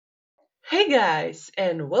Hey guys,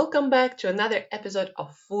 and welcome back to another episode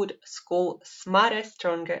of Food School Smarter,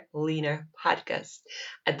 Stronger, Leaner podcast.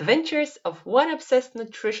 Adventures of one obsessed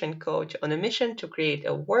nutrition coach on a mission to create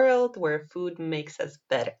a world where food makes us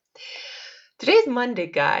better. Today's Monday,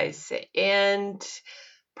 guys, and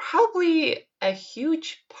probably a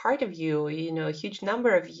huge part of you, a huge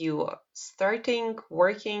number of you starting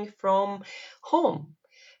working from home.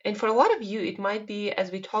 And for a lot of you, it might be, as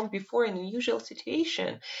we talked before, an unusual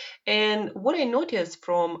situation. And what I noticed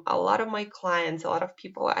from a lot of my clients, a lot of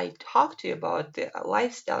people I talk to about the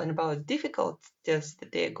lifestyle and about difficulties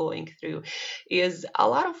that they're going through, is a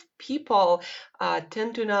lot of people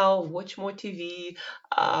tend to now watch more TV,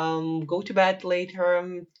 go to bed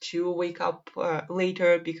later, to wake up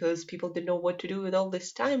later because people don't know what to do with all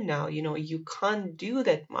this time now. You can't do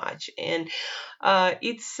that much, and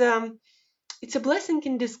it's a blessing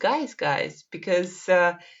in disguise, guys, because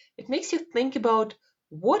it makes you think about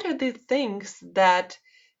what are the things that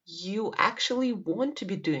you actually want to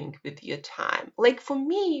be doing with your time. Like for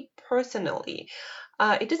me personally,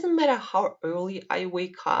 it doesn't matter how early I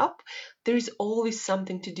wake up, there's always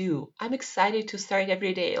something to do. I'm excited to start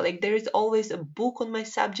every day. Like there is always a book on my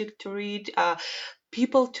subject to read,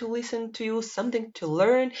 people to listen to, something to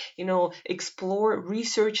learn, explore,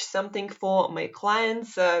 research something for my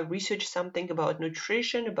clients, research something about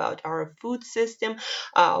nutrition, about our food system,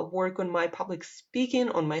 work on my public speaking,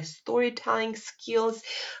 on my storytelling skills,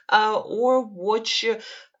 or watch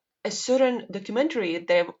a certain documentary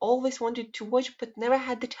that I've always wanted to watch but never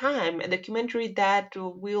had the time, a documentary that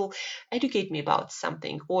will educate me about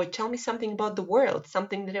something or tell me something about the world,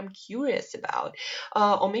 something that I'm curious about.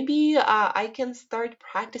 Or maybe I can start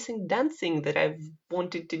practicing dancing that I've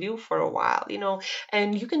wanted to do for a while,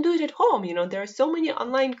 and you can do it at home. There are so many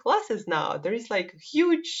online classes now. There is like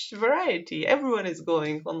huge variety. Everyone is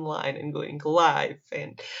going online and going live,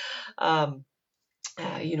 and um,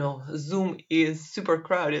 Zoom is super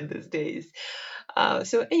crowded these days.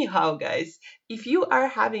 So anyhow, guys, if you are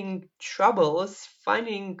having troubles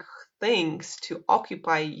finding things to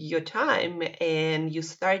occupy your time and you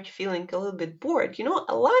start feeling a little bit bored,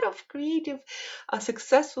 a lot of creative,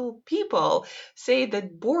 successful people say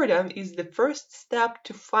that boredom is the first step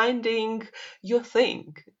to finding your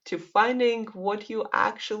thing, to finding what you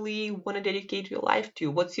actually want to dedicate your life to.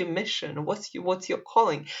 What's your mission? What's your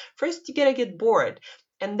calling? First, you gotta get bored,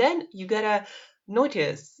 and then you gotta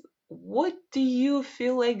notice, what do you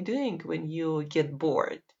feel like doing when you get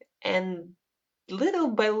bored? And little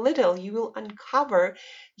by little, you will uncover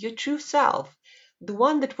your true self, the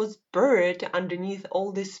one that was buried underneath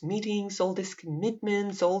all these meetings, all these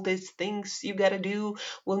commitments, all these things you gotta do.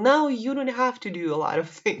 Well, now you don't have to do a lot of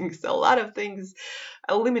things. A lot of things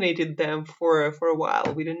eliminated them for a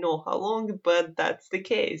while. We don't know how long, but that's the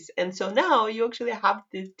case. And so now you actually have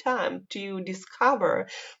the time to discover,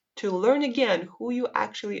 to learn again who you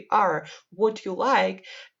actually are, what you like,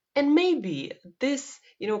 and maybe this,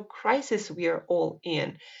 crisis we are all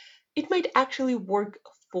in, it might actually work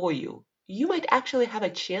for you. You might actually have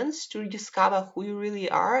a chance to discover who you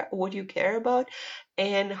really are, what you care about,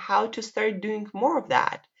 and how to start doing more of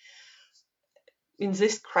that. In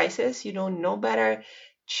this crisis, no better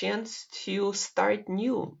chance to start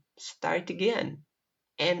new, start again.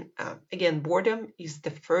 And again, boredom is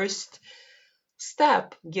the first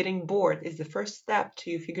step. Getting bored is the first step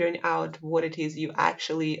to figuring out what it is you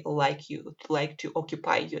actually like to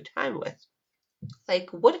occupy your time with, like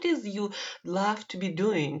what it is you love to be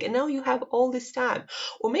doing. And now you have all this time.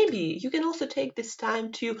 Or maybe you can also take this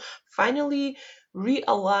time to finally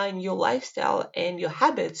realign your lifestyle and your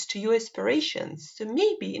habits to your aspirations. So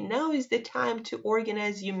maybe now is the time to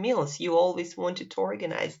organize your meals. You always wanted to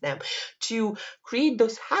organize them, to create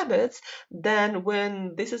those habits. Then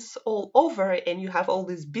when this is all over and you have all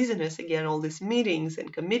this business again, all these meetings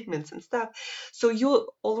and commitments and stuff, so you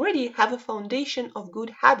already have a foundation of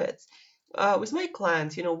good habits. With my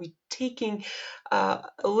clients, we're taking a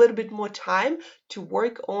little bit more time to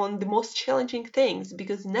work on the most challenging things,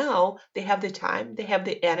 because now they have the time, they have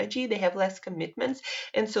the energy, they have less commitments.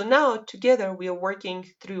 And so now together we are working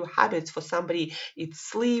through habits. For somebody, it's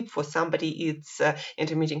sleep. For somebody, it's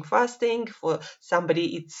intermittent fasting. For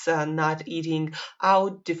somebody, it's not eating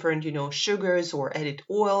out different, sugars or added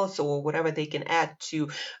oils or whatever they can add to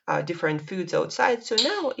different foods outside. So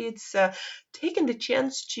now it's taking the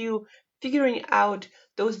chance to figuring out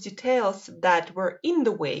those details that were in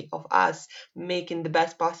the way of us making the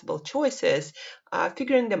best possible choices,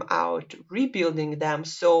 figuring them out, rebuilding them.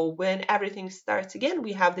 So when everything starts again,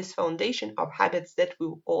 we have this foundation of habits that we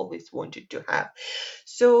always wanted to have.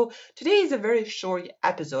 So today is a very short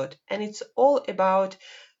episode, and it's all about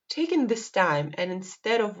taking this time and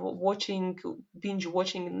instead of watching binge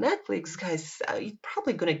watching Netflix, guys, you're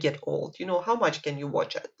probably gonna get old. How much can you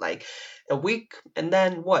watch it? Like a week, and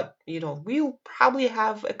then what? We'll probably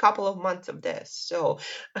have a couple of months of this. So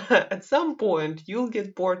at some point, you'll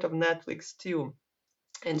get bored of Netflix too.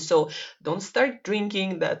 And so don't start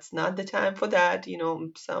drinking. That's not the time for that.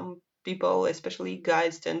 Some people, especially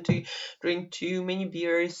guys, tend to drink too many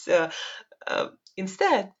beers.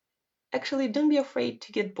 Instead, actually, don't be afraid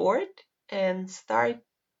to get bored and start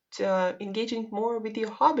engaging more with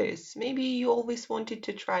your hobbies. Maybe you always wanted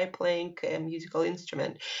to try playing a musical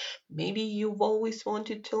instrument. Maybe you've always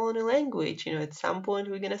wanted to learn a language. At some point,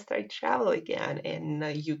 we're going to start travel again, and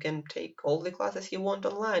you can take all the classes you want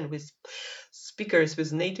online with speakers,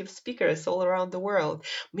 with native speakers all around the world.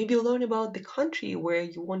 Maybe learn about the country where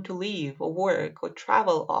you want to live or work or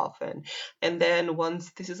travel often. And then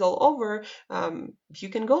once this is all over, you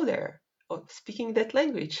can go there speaking that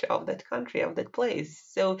language of that country, of that place.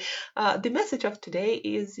 So, the message of today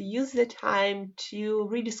is use the time to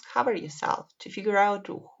rediscover yourself, to figure out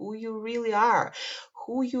who you really are.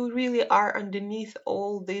 Who you really are underneath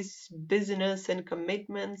all this business and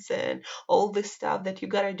commitments and all this stuff that you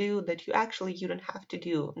gotta do that you don't have to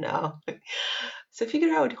do now. So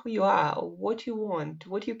figure out who you are, what you want,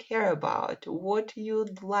 what you care about, what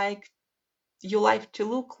you'd like your life to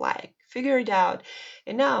look like. Figure it out.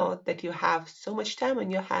 And now that you have so much time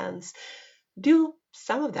on your hands, do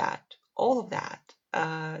some of that, all of that.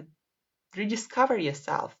 Rediscover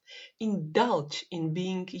yourself. Indulge in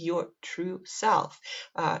being your true self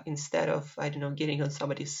instead of, I don't know, getting on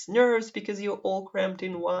somebody's nerves because you're all cramped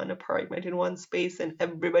in one apartment, in one space, and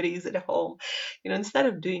everybody's at home. Instead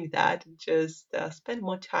of doing that, just spend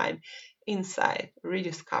more time inside,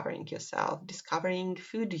 rediscovering yourself, discovering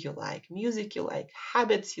food you like, music you like,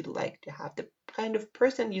 habits you'd like to have, the kind of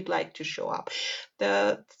person you'd like to show up.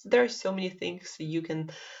 There are so many things you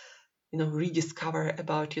can rediscover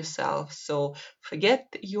about yourself. So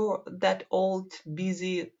forget that old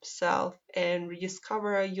busy self and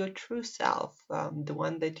rediscover your true self, the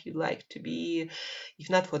one that you like to be, if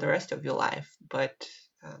not for the rest of your life, but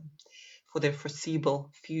um, for the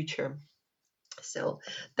foreseeable future. So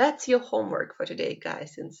that's your homework for today,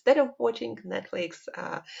 guys. Instead of watching Netflix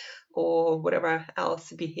or whatever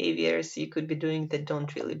else behaviors you could be doing that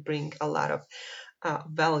don't really bring a lot of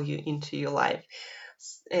value into your life,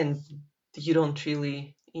 and you don't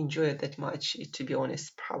really enjoy it that much, to be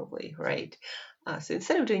honest, probably, right? So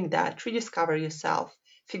instead of doing that, rediscover yourself,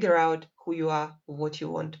 figure out who you are, what you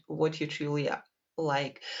want, what you truly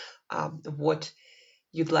like, what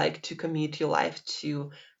you'd like to commit your life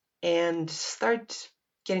to, and start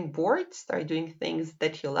getting bored, start doing things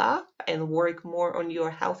that you love, and work more on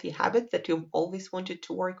your healthy habits that you've always wanted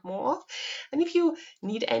to work more of. And if you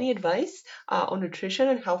need any advice on nutrition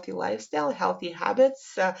and healthy lifestyle, healthy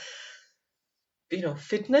habits,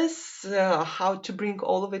 fitness, how to bring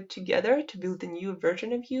all of it together to build a new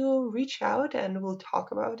version of you, reach out and we'll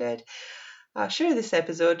talk about it. Share this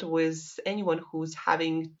episode with anyone who's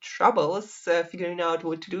having troubles figuring out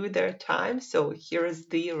what to do with their time. So here is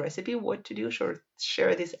the recipe, what to do.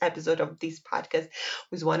 Share this episode of this podcast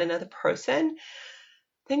with one another person.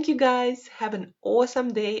 Thank you guys. Have an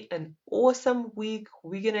awesome day, an awesome week.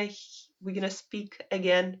 We're gonna speak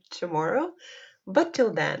again tomorrow. But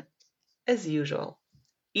till then, as usual,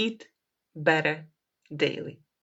 eat better daily.